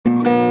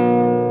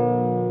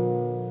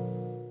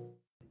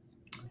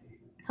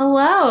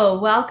Hello,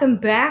 welcome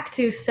back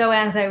to So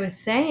As I Was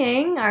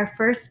Saying, our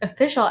first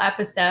official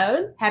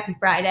episode. Happy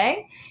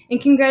Friday, and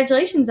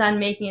congratulations on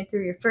making it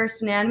through your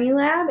first anatomy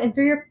lab and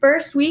through your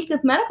first week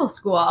of medical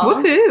school.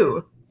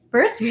 Woohoo!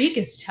 First week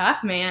is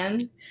tough,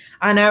 man.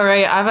 I know,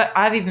 right?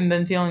 I've even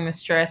been feeling the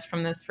stress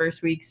from this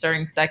first week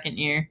starting second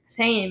year.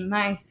 Same.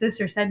 My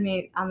sister said to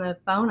me on the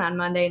phone on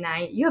Monday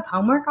night, "You have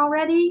homework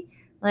already?"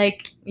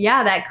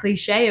 Yeah, that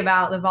cliche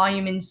about the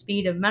volume and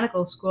speed of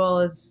medical school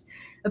is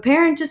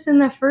apparent just in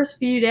the first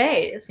few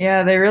days.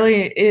 Yeah, there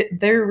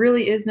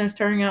really is no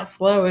starting out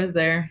slow, is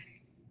there?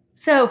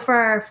 So for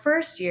our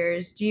first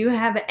years, do you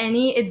have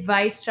any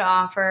advice to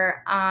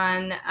offer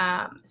on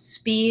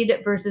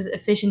speed versus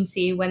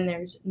efficiency when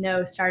there's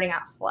no starting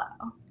out slow?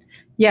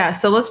 Yeah,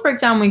 so let's break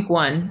down week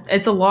 1.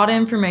 It's a lot of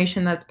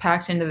information that's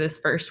packed into this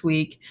first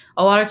week.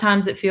 A lot of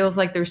times it feels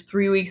like there's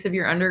 3 weeks of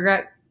your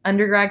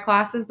undergrad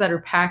classes that are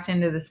packed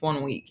into this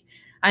 1 week.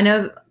 I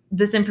know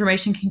this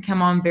information can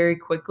come on very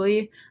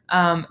quickly,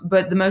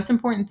 but the most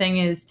important thing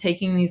is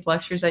taking these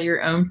lectures at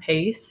your own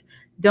pace.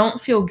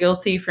 Don't feel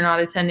guilty for not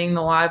attending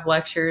the live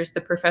lectures.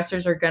 The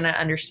professors are going to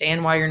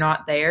understand why you're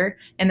not there,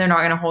 and they're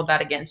not going to hold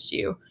that against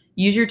you.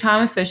 Use your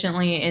time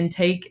efficiently and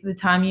take the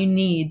time you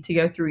need to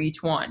go through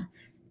each one.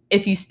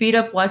 If you speed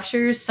up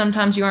lectures,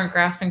 sometimes you aren't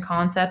grasping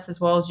concepts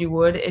as well as you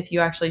would if you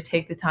actually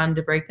take the time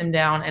to break them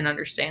down and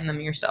understand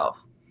them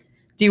yourself.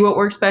 Do what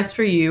works best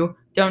for you.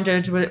 Don't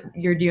judge what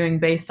you're doing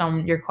based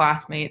on your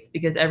classmates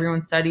because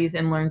everyone studies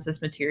and learns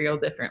this material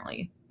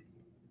differently.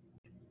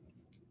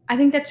 I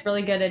think that's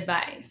really good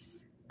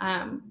advice.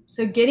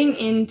 So getting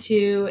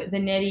into the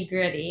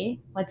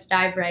nitty-gritty, let's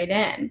dive right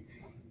in.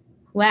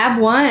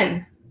 Lab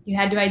 1, you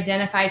had to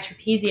identify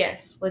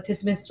trapezius,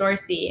 latissimus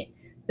dorsi,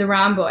 the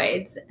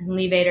rhomboids, and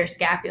levator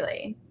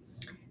scapulae.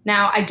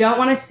 Now, I don't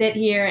want to sit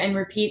here and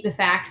repeat the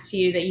facts to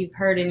you that you've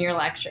heard in your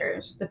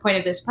lectures. The point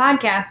of this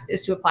podcast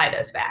is to apply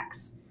those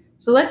facts.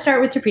 So let's start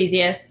with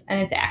trapezius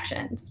and its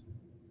actions.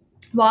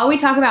 While we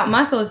talk about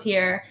muscles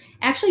here,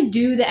 actually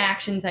do the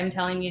actions I'm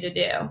telling you to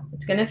do.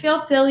 It's going to feel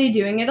silly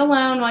doing it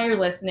alone while you're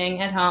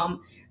listening at home,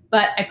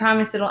 but I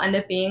promise it'll end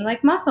up being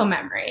like muscle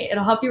memory.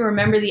 It'll help you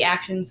remember the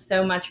actions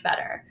so much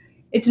better.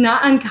 It's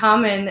not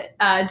uncommon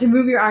to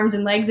move your arms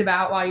and legs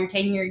about while you're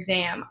taking your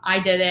exam. I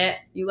did it.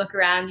 You look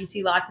around, you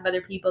see lots of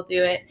other people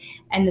do it.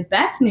 And the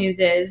best news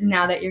is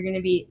now that you're going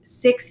to be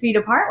 6 feet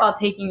apart while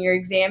taking your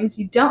exams,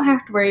 you don't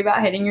have to worry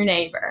about hitting your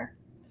neighbor.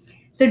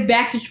 So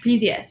back to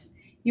trapezius.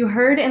 You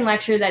heard in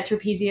lecture that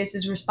trapezius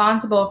is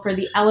responsible for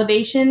the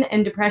elevation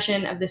and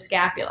depression of the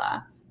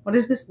scapula. What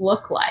does this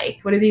look like?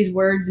 What do these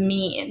words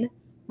mean?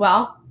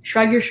 Well,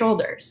 shrug your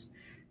shoulders.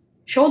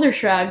 Shoulder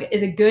shrug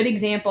is a good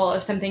example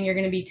of something you're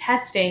going to be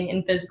testing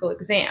in physical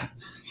exam.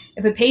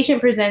 If a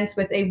patient presents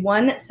with a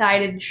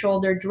one-sided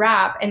shoulder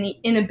drop and the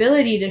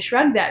inability to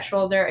shrug that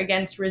shoulder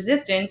against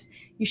resistance,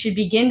 you should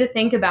begin to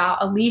think about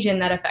a lesion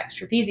that affects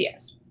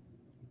trapezius.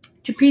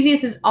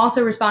 Trapezius is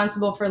also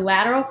responsible for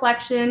lateral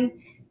flexion,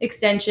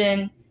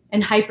 extension,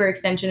 and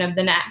hyperextension of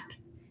the neck.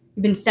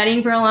 You've been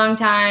studying for a long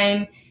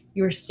time,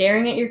 you were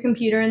staring at your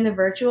computer in the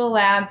virtual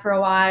lab for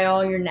a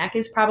while, your neck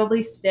is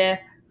probably stiff,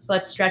 so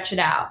let's stretch it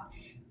out.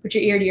 Put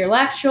your ear to your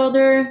left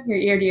shoulder, your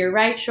ear to your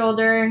right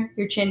shoulder,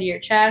 your chin to your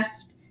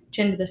chest,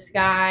 chin to the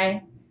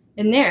sky,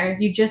 and there,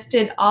 you just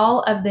did all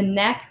of the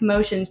neck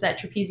motions that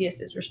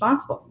trapezius is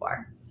responsible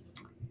for.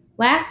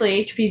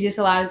 Lastly, trapezius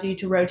allows you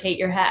to rotate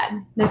your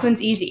head. This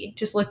one's easy,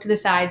 just look to the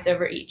sides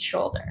over each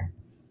shoulder.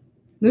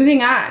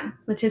 Moving on,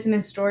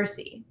 latissimus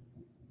dorsi.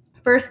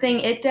 First thing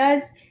it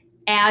does,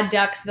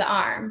 adducts the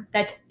arm.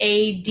 That's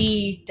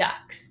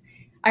adducts.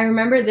 I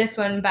remember this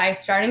one by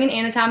starting an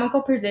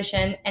anatomical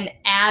position and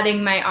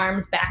adding my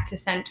arms back to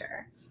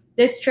center.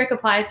 This trick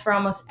applies for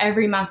almost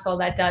every muscle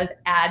that does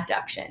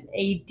adduction,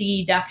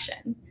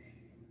 adduction.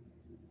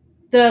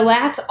 The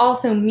lats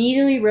also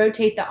medially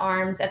rotate the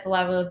arms at the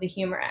level of the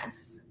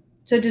humerus.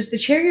 So does the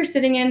chair you're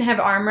sitting in have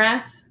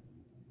armrests?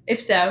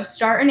 If so,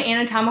 start an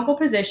anatomical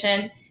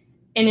position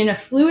and in a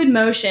fluid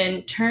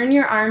motion, turn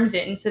your arms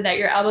in so that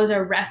your elbows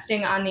are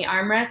resting on the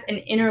armrest and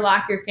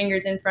interlock your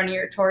fingers in front of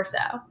your torso.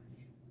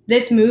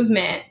 This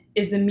movement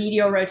is the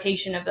medial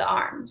rotation of the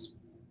arms.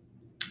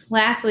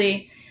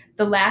 Lastly,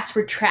 the lats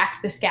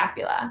retract the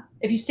scapula.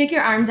 If you stick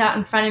your arms out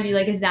in front of you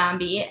like a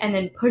zombie and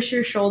then push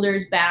your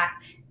shoulders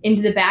back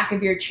into the back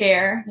of your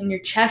chair and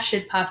your chest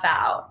should puff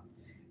out,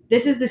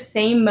 this is the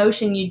same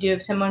motion you'd do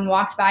if someone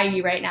walked by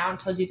you right now and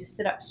told you to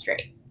sit up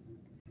straight.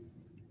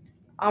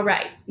 All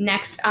right,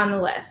 next on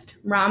the list,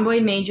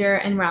 rhomboid major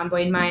and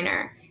rhomboid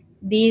minor.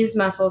 These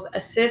muscles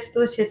assist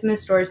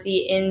latissimus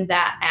dorsi in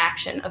that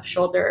action of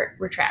shoulder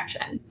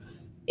retraction.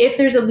 If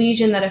there's a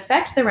lesion that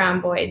affects the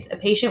rhomboids, a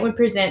patient would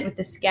present with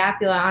the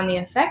scapula on the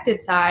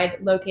affected side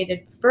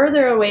located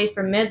further away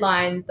from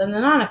midline than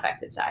the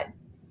non-affected side.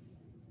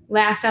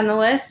 Last on the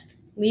list,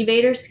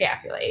 levator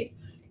scapulae.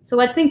 So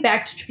let's think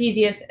back to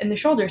trapezius and the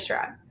shoulder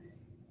shrug.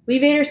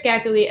 Levator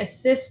scapulae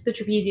assists the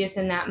trapezius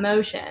in that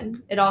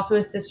motion. It also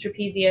assists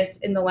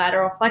trapezius in the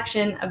lateral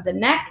flexion of the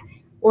neck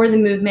or the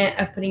movement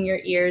of putting your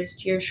ears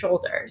to your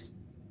shoulders.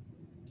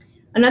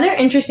 Another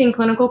interesting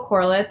clinical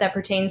correlate that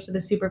pertains to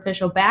the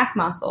superficial back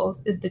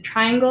muscles is the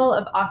triangle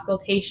of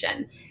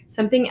auscultation,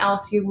 something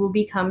else you will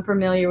become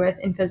familiar with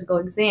in physical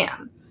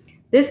exam.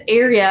 This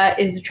area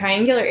is the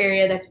triangular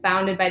area that's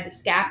bounded by the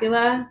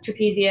scapula,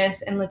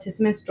 trapezius, and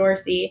latissimus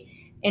dorsi.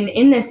 And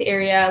in this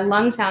area,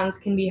 lung sounds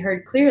can be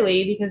heard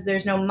clearly because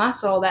there's no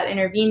muscle that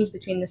intervenes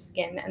between the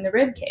skin and the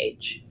rib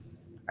cage.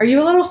 Are you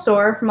a little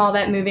sore from all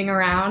that moving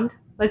around?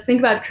 Let's think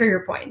about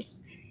trigger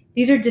points.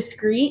 These are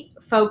discrete,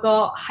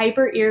 focal,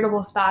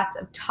 hyper-irritable spots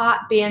of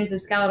taut bands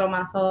of skeletal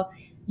muscle,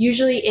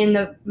 usually in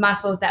the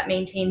muscles that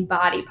maintain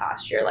body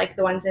posture, like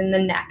the ones in the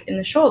neck and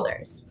the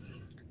shoulders.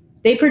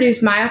 They produce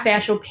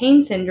myofascial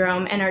pain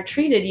syndrome and are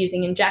treated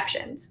using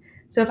injections.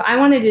 So if I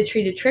wanted to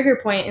treat a trigger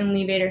point in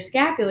levator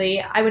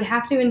scapulae, I would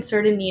have to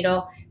insert a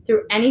needle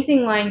through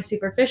anything lying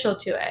superficial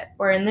to it,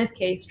 or in this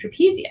case,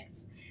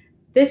 trapezius.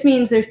 This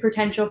means there's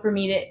potential for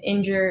me to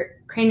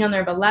injure cranial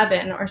nerve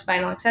 11 or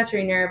spinal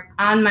accessory nerve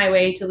on my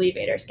way to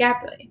levator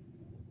scapulae.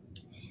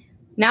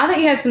 Now that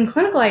you have some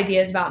clinical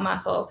ideas about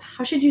muscles,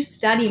 how should you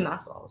study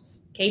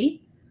muscles?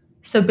 Katie?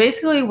 So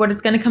basically what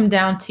it's going to come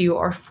down to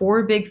are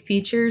 4 big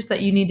features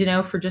that you need to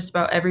know for just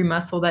about every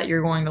muscle that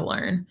you're going to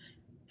learn.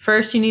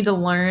 First, you need to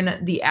learn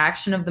the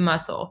action of the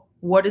muscle.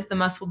 What is the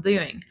muscle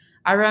doing?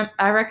 I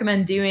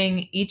recommend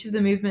doing each of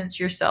the movements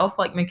yourself,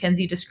 like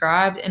Mackenzie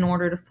described, in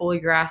order to fully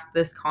grasp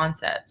this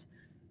concept.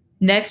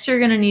 Next, you're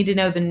going to need to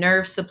know the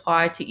nerve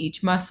supply to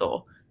each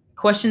muscle.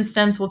 Question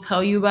stems will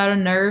tell you about a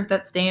nerve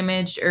that's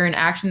damaged or an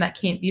action that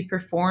can't be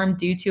performed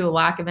due to a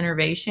lack of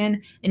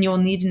innervation, and you'll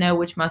need to know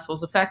which muscle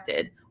is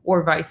affected,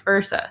 or vice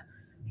versa.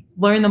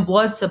 Learn the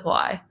blood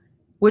supply.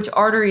 Which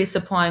artery is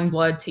supplying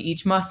blood to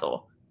each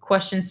muscle?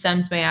 Question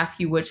stems may ask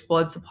you which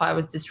blood supply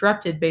was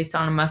disrupted based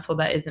on a muscle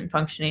that isn't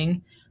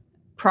functioning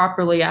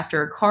properly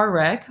after a car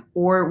wreck,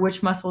 or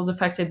which muscle is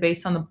affected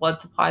based on the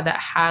blood supply that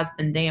has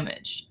been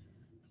damaged.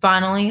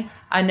 Finally,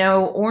 I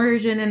know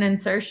origin and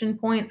insertion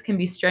points can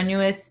be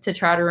strenuous to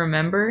try to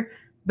remember,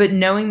 but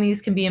knowing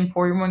these can be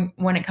important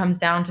when it comes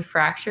down to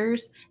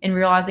fractures and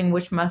realizing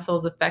which muscle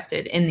is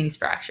affected in these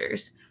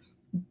fractures.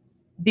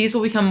 These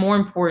will become more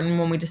important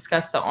when we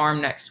discuss the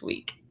arm next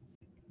week.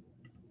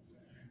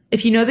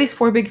 If you know these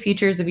 4 big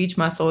features of each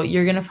muscle,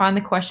 you're going to find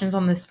the questions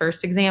on this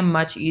first exam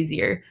much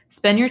easier.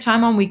 Spend your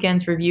time on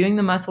weekends reviewing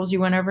the muscles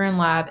you went over in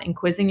lab and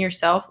quizzing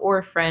yourself or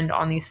a friend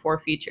on these 4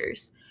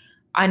 features.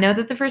 I know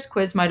that the first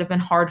quiz might have been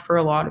hard for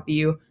a lot of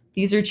you.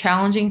 These are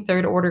challenging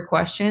third-order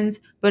questions,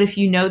 but if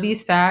you know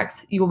these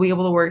facts, you will be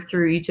able to work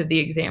through each of the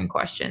exam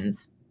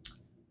questions.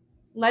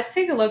 Let's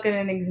take a look at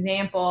an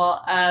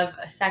example of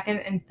a second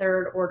and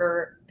third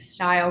order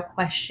style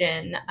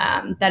question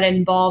that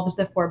involves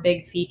the 4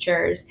 big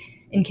features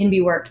and can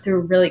be worked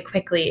through really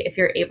quickly if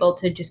you're able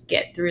to just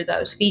get through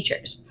those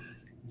features.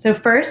 So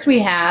first we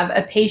have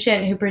a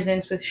patient who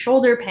presents with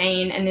shoulder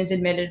pain and is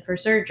admitted for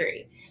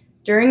surgery.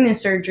 During the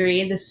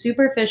surgery, the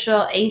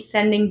superficial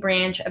ascending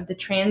branch of the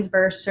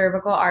transverse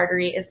cervical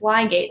artery is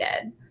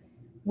ligated.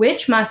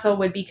 Which muscle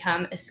would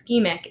become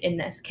ischemic in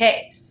this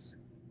case?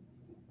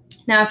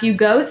 Now, if you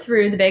go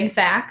through the big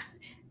facts,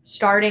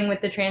 starting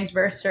with the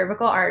transverse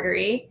cervical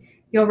artery,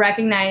 you'll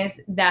recognize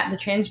that the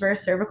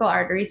transverse cervical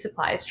artery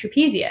supplies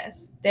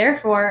trapezius.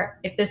 Therefore,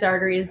 if this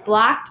artery is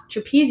blocked,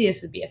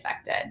 trapezius would be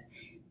affected.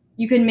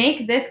 You can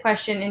make this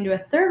question into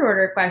a third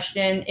order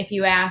question if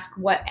you ask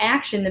what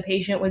action the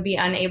patient would be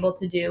unable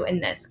to do in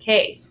this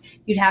case.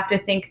 You'd have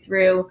to think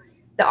through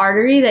the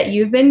artery that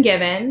you've been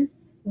given,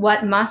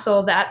 what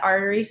muscle that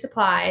artery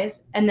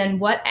supplies, and then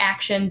what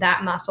action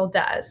that muscle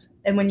does.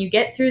 And when you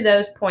get through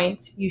those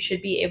points, you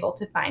should be able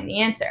to find the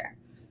answer.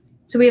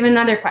 So we have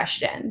another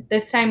question.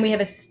 This time we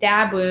have a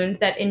stab wound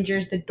that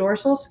injures the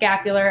dorsal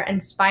scapular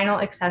and spinal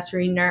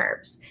accessory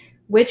nerves.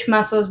 Which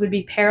muscles would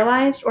be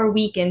paralyzed or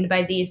weakened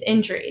by these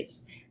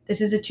injuries?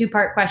 This is a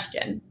 2-part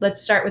question.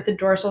 Let's start with the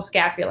dorsal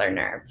scapular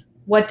nerve.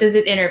 What does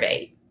it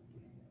innervate?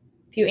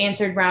 If you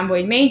answered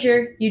rhomboid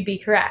major, you'd be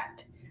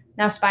correct.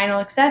 Now spinal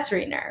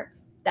accessory nerve,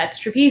 that's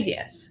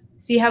trapezius.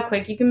 See how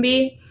quick you can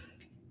be?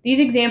 These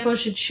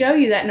examples should show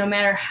you that no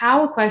matter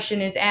how a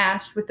question is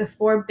asked with the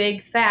 4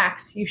 big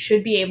facts, you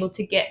should be able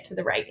to get to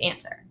the right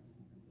answer.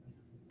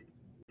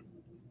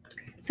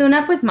 So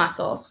enough with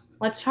muscles.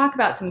 Let's talk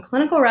about some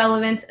clinical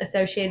relevance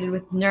associated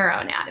with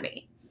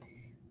neuroanatomy.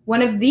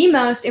 One of the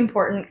most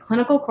important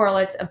clinical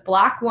correlates of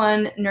Block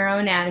 1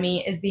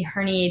 neuroanatomy is the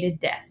herniated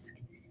disc.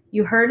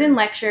 You heard in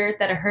lecture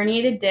that a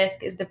herniated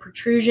disc is the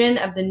protrusion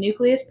of the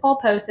nucleus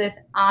pulposus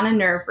on a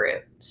nerve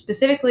root,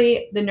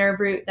 specifically the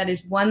nerve root that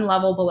is 1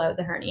 level below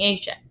the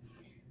herniation.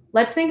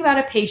 Let's think about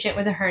a patient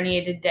with a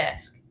herniated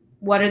disc.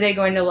 What are they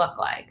going to look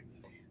like?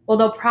 Well,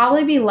 they'll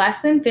probably be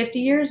less than 50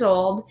 years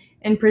old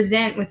and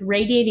present with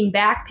radiating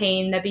back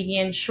pain that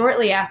began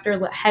shortly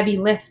after heavy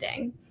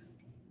lifting.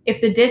 If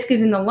the disc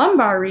is in the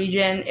lumbar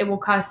region, it will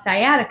cause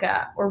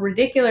sciatica or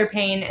radicular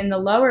pain in the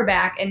lower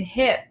back and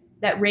hip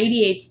that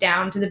radiates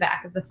down to the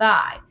back of the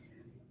thigh.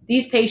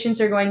 These patients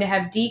are going to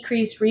have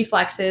decreased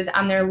reflexes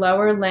on their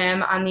lower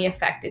limb on the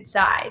affected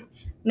side.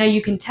 Now,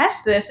 you can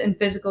test this in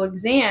physical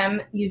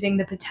exam using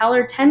the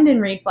patellar tendon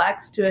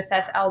reflex to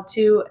assess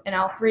L2 and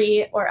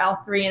L3 or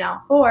L3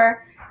 and L4,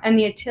 and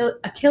the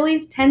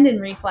Achilles tendon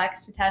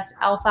reflex to test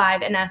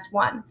L5 and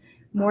S1.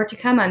 More to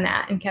come on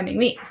that in coming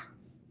weeks.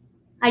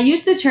 I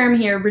use the term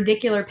here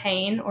radicular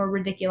pain or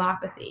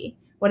radiculopathy.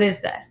 What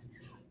is this?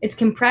 It's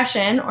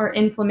compression or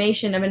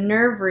inflammation of a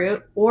nerve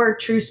root or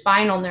true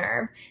spinal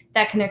nerve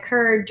that can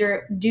occur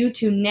due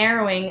to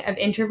narrowing of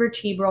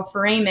intervertebral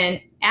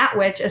foramen at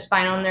which a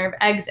spinal nerve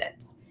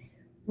exits.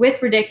 With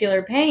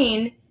radicular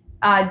pain,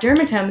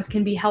 dermatomes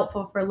can be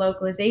helpful for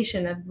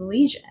localization of the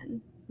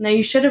lesion. Now,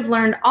 you should have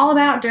learned all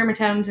about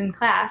dermatomes in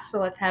class, so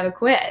let's have a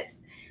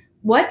quiz.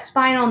 What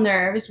spinal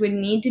nerves would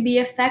need to be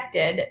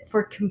affected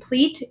for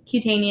complete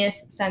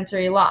cutaneous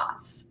sensory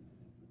loss?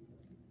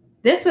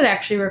 This would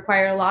actually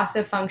require loss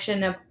of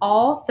function of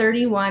all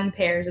 31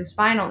 pairs of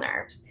spinal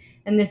nerves.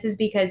 And this is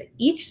because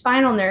each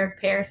spinal nerve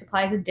pair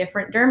supplies a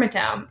different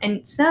dermatome,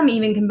 and some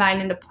even combine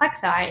into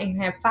plexi and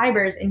can have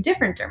fibers in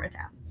different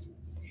dermatomes.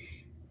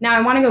 Now,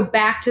 I want to go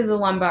back to the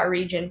lumbar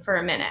region for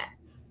a minute.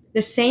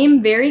 The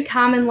same very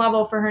common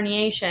level for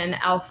herniation,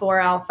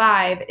 L4,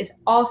 L5, is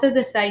also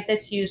the site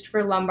that's used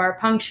for lumbar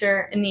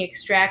puncture in the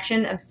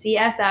extraction of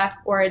CSF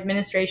or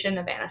administration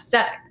of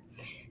anesthetic.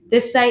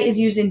 This site is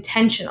used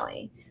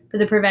intentionally for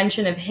the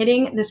prevention of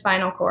hitting the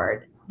spinal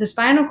cord. The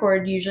spinal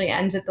cord usually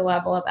ends at the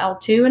level of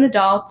L2 in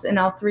adults and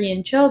L3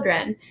 in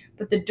children,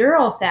 but the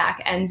dural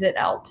sac ends at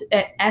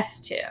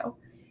S2.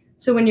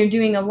 So when you're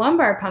doing a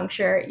lumbar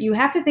puncture, you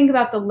have to think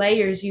about the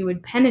layers you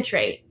would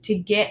penetrate to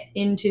get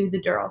into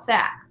the dural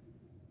sac.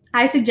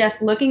 I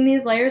suggest looking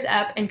these layers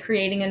up and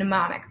creating a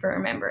mnemonic for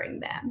remembering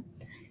them.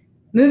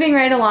 Moving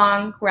right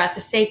along, we're at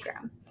the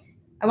sacrum.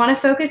 I want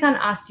to focus on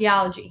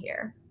osteology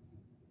here.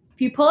 If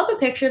you pull up a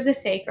picture of the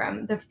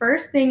sacrum, the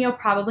first thing you'll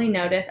probably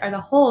notice are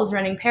the holes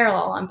running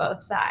parallel on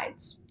both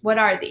sides. What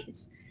are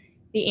these?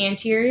 The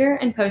anterior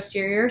and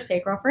posterior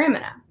sacral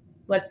foramina.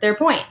 What's their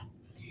point?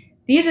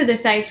 These are the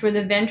sites where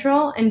the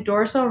ventral and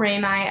dorsal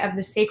rami of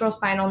the sacral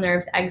spinal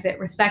nerves exit,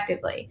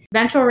 respectively.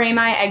 Ventral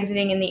rami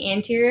exiting in the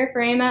anterior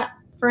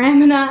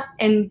foramina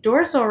and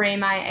dorsal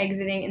rami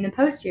exiting in the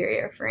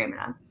posterior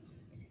foramina.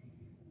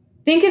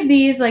 Think of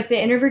these like the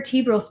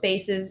intervertebral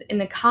spaces in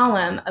the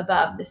column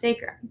above the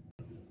sacrum.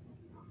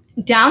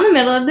 Down the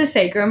middle of the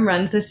sacrum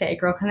runs the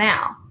sacral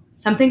canal.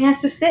 Something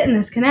has to sit in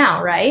this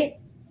canal, right?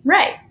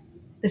 Right.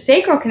 The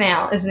sacral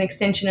canal is an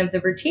extension of the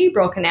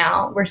vertebral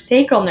canal where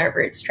sacral nerve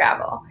roots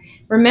travel.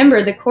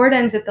 Remember, the cord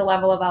ends at the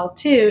level of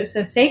L2,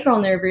 so sacral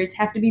nerve roots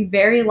have to be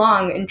very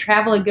long and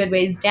travel a good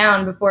ways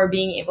down before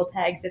being able to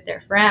exit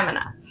their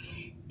foramina.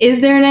 Is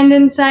there an end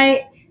in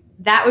sight?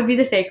 That would be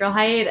the sacral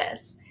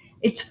hiatus.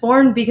 It's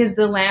formed because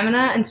the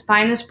lamina and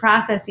spinous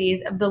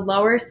processes of the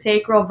lower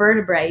sacral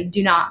vertebrae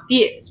do not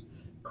fuse.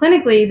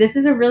 Clinically, this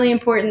is a really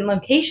important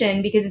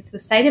location because it's the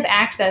site of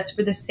access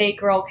for the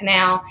sacral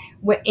canal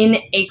in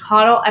a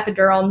caudal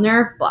epidural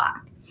nerve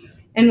block.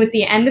 And with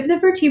the end of the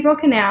vertebral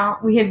canal,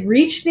 we have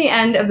reached the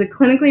end of the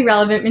clinically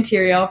relevant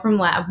material from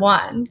Lab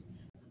 1.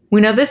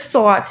 We know this is a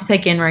lot to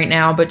take in right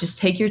now, but just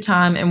take your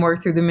time and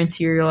work through the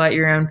material at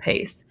your own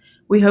pace.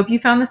 We hope you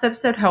found this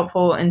episode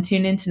helpful and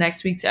tune into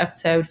next week's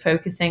episode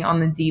focusing on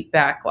the deep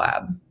back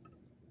lab.